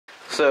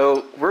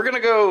So we're gonna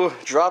go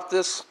drop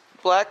this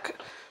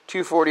black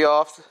 240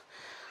 off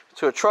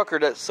to a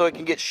trucker so it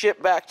can get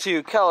shipped back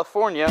to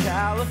California.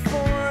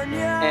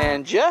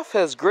 And Jeff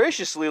has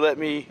graciously let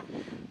me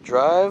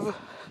drive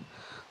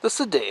the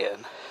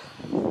sedan.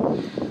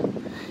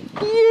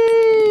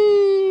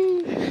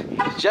 Yay!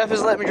 Jeff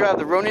has let me drive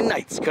the Ronin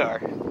Knights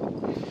car.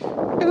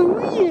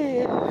 Oh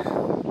yeah!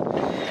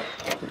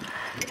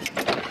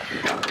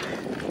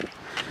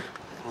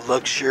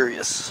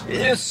 Luxurious.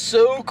 It is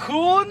so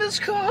cool in this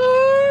car.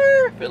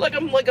 I feel like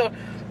I'm like a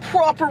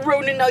proper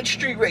Ronin Knight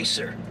street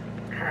racer.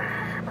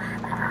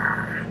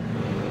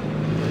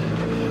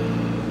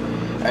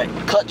 Alright,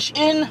 clutch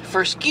in,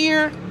 first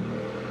gear.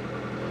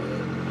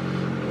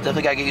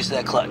 Definitely gotta get used to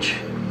that clutch.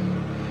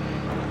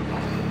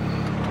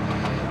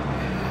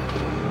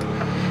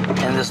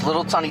 And this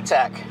little tiny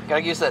tack.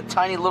 Gotta get used to that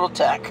tiny little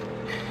tack.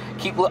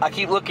 I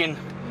keep looking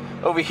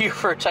over here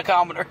for a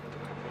tachometer.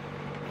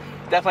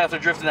 Definitely have to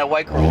drift in that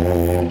white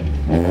roll.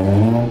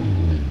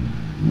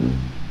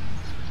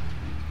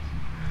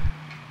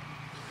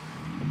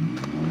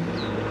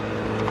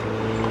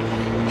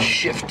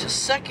 Shift to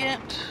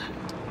second.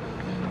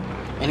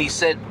 And he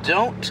said,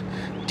 don't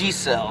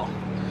decel.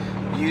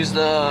 Use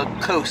the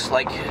coast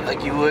like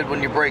you would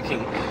when you're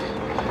braking.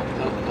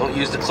 Don't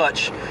use the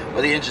clutch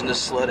or the engine to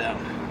slow down.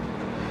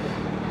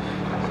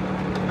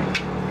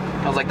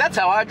 I was like, that's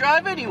how I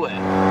drive anyway.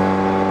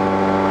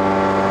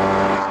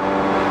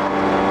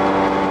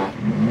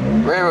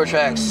 Railroad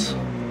tracks.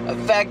 A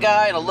fat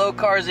guy and a low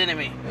car's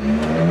enemy.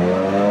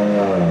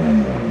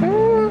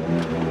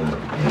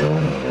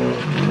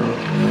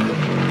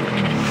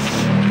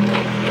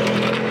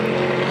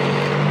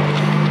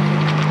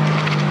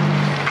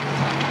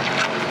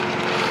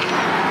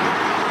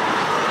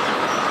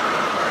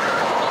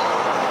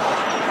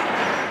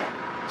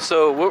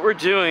 So what we're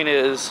doing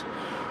is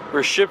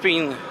we're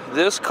shipping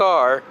this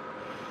car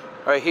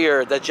right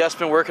here that Jeff's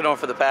been working on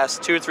for the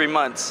past 2 or 3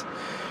 months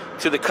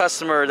to the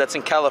customer that's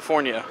in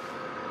California.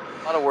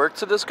 A lot of work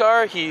to this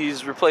car.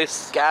 He's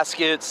replaced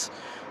gaskets.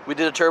 We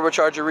did a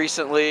turbocharger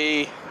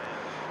recently.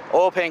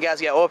 Oil pan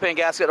gasket, yeah, oil pan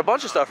gasket, a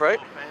bunch of stuff, right?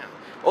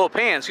 Oil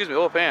pan, excuse me,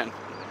 oil pan.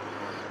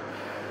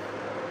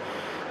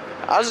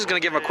 I was just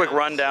gonna give him a quick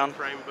rundown.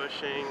 Frame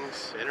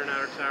bushings, inner and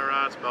outer tie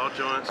rods, ball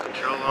joints,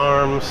 control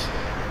arms,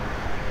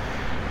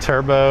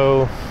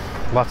 turbo,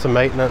 lots of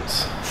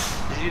maintenance.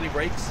 Did you do any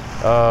brakes?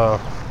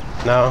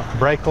 No,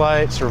 brake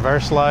lights,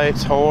 reverse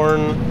lights,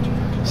 horn,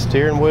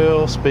 steering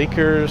wheel,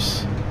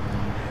 speakers,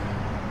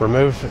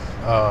 removed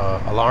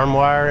alarm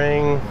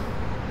wiring.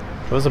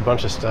 It was a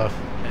bunch of stuff.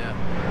 Yeah.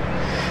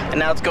 And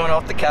now it's going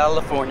off to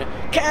California.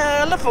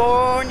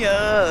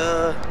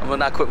 California! I'm gonna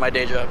not quit my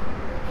day job.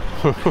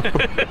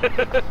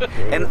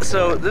 And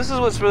so this is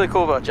what's really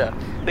cool about Jeff.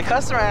 The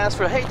customer asked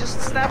for, hey, just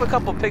snap a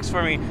couple pics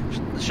for me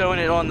showing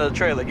it on the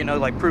trailer, you know,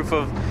 like proof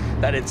of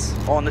that it's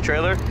on the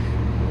trailer.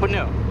 But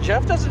no,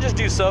 Jeff doesn't just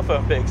do cell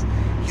phone pics.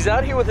 He's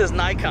out here with his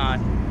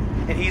Nikon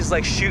and he's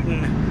like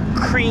shooting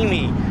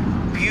creamy,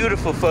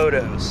 beautiful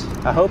photos.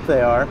 I hope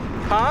they are.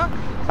 Huh?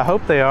 I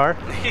hope they are.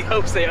 He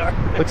hopes they are.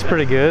 Looks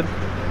pretty good.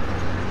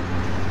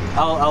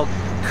 I'll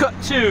cut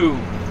to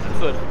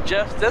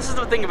Jeff. This is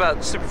the thing about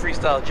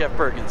SuperFreeStyle Jeff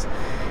Perkins.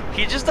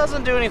 He just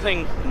doesn't do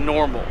anything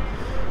normal.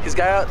 He's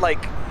got to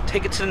like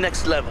take it to the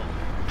next level.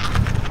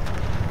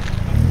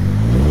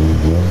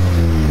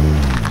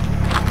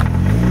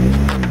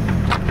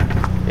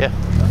 Yeah.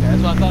 Okay,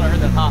 that's what I thought. I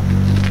heard that hop.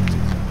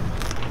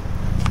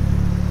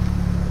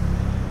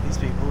 These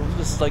people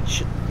just like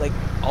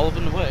all up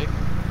in the way.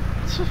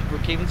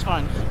 Brookhaven's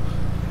fine.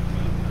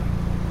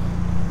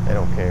 They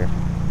don't care.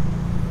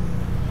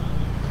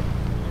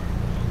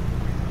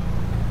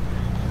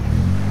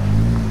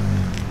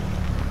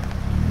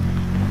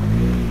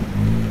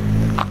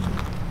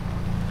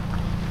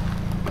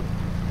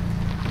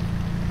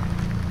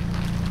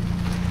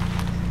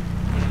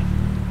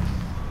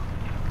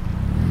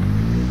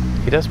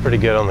 He does pretty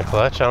good on the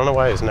clutch. I don't know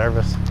why he's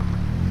nervous.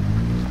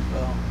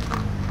 Well,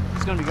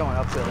 it's gonna be going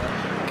uphill.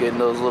 Getting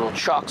those little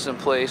chocks in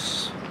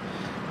place.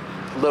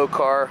 Low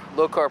car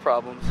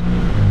problems.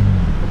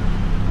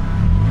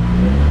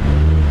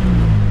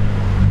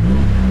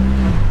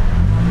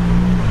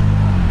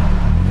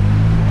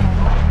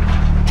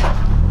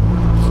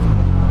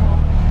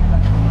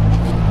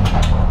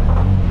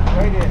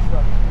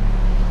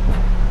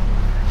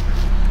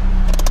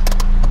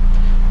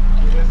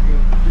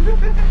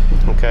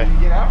 Okay. Can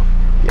you get out?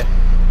 Yeah.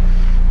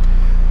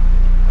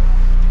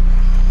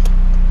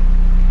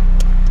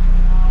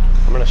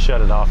 I'm gonna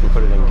shut it off and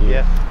put it in gear.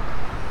 Yeah.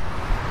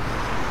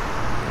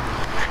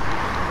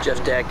 Jeff's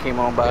dad came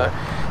on by,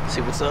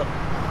 see what's up,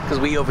 because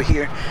we over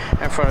here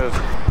in front of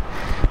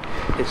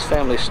his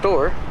family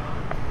store,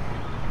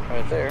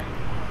 right there.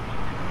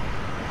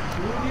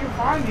 Where do you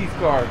find these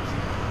cars?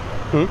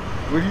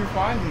 Where do you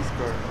find these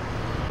cars?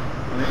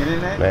 On the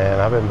internet? Man,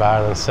 I've been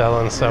buying and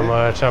selling so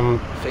much. I'm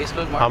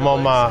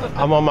on my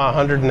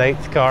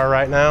 108th car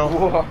right now.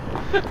 Whoa.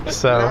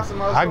 So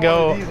I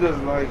go. These are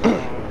like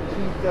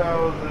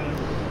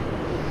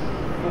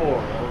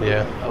 2004.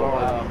 Yeah. Oh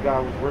wow. The guy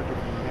was working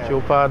for me.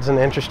 Fuel pods in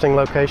interesting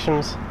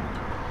locations.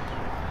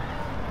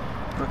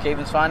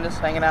 Brookhaven's find us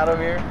hanging out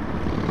over here.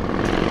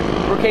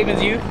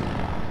 Brookhaven's you?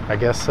 I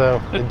guess so.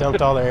 They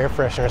dumped all their air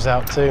fresheners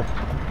out too.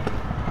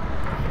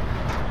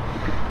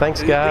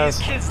 Thanks, guys.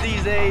 These kids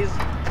these days.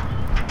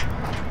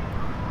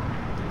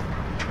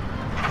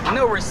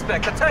 No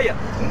respect, I tell you,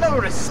 no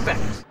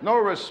respect. No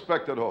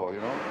respect at all,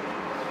 you know?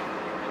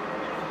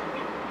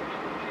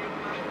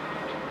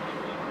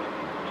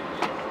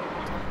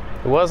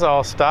 It was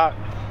all stock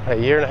a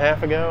year and a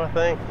half ago, I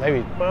think.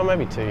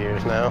 Maybe 2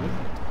 years now.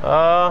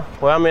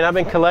 Well, I mean, I've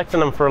been collecting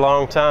them for a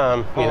long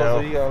time, you know.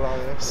 So you got a lot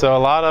of that. So a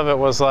lot of it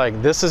was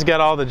like, this has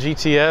got all the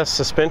GTS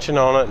suspension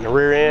on it and the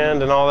rear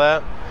end and all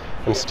that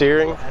and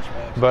steering.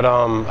 But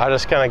I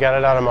just kind of got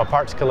it out of my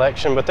parts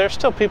collection. But there's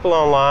still people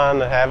online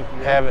that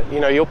have it.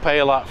 You know, you'll pay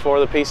a lot for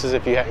the pieces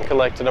if you hadn't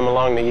collected them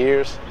along the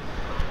years.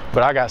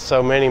 But I got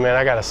so many, man.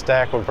 I got a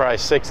stack with probably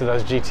 6 of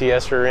those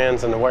GTS rear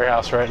ends in the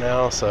warehouse right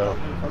now. So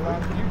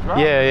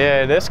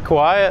yeah, it's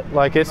quiet.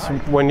 Like it's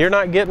when you're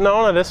not getting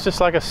on it, it's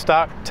just like a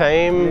stock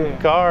tame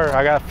car.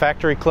 I got a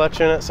factory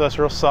clutch in it, so it's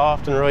real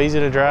soft and real easy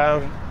to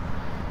drive.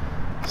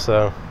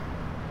 So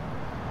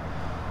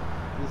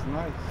it's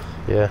nice.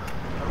 Yeah.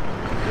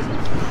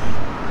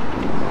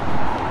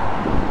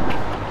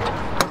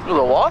 Was it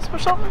a wasp or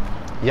something?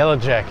 Yellow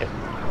jacket.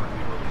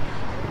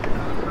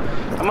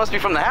 That must be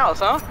from the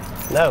house, huh?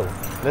 No,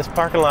 this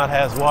parking lot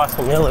has wasp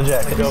and yellow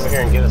jackets. Go over here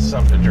and get us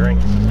something to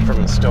drink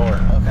from the store.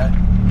 Okay.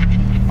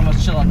 I'm gonna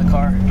chill in the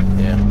car.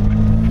 Yeah.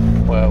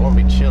 Well, it won't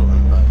be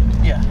chilling, but.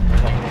 Yeah.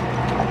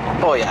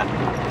 Oh, yeah.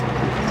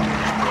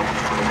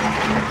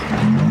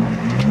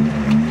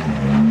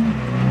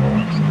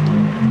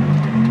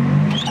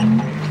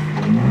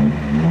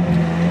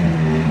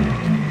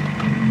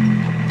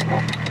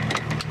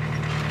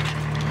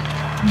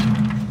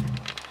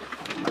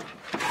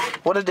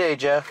 What a day,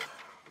 Jeff.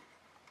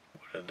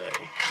 What a day.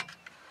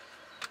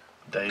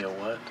 Day of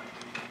what?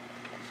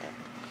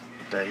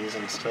 Days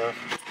and stuff.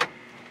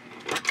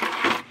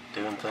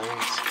 Doing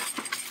things.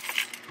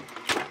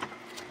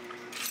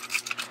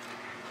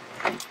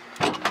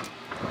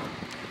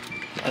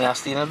 And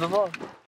that's the end of the vlog.